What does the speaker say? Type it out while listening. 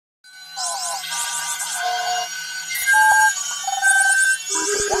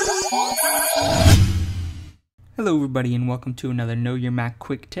Hello everybody and welcome to another Know Your Mac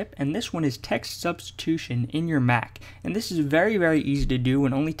quick tip, and this one is text substitution in your Mac. And this is very easy to do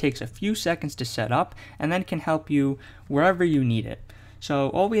and only takes a few seconds to set up, and then can help you wherever you need it. So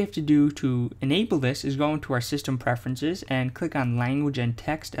all we have to do to enable this is go into our system preferences and click on language and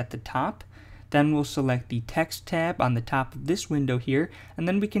text at the top. Then we'll select the text tab on the top of this window here, and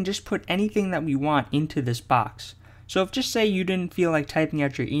then we can just put anything that we want into this box. So if just say you didn't feel like typing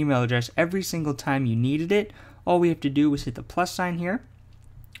out your email address every single time you needed it, all we have to do is hit the plus sign here.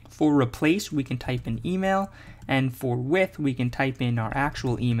 For replace, we can type in email, and for with, we can type in our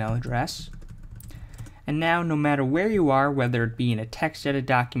actual email address. And now, no matter where you are, whether it be in a text edit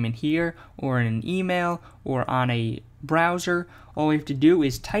document here, or in an email, or on a browser, all we have to do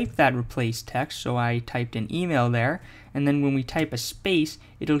is type that replace text. So I typed in email there, and then when we type a space,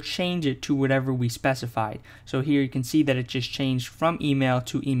 it'll change it to whatever we specified. So here you can see that it just changed from email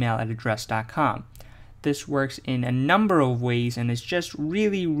to email@address.com. This works in a number of ways, and it's just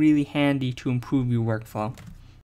really handy to improve your workflow.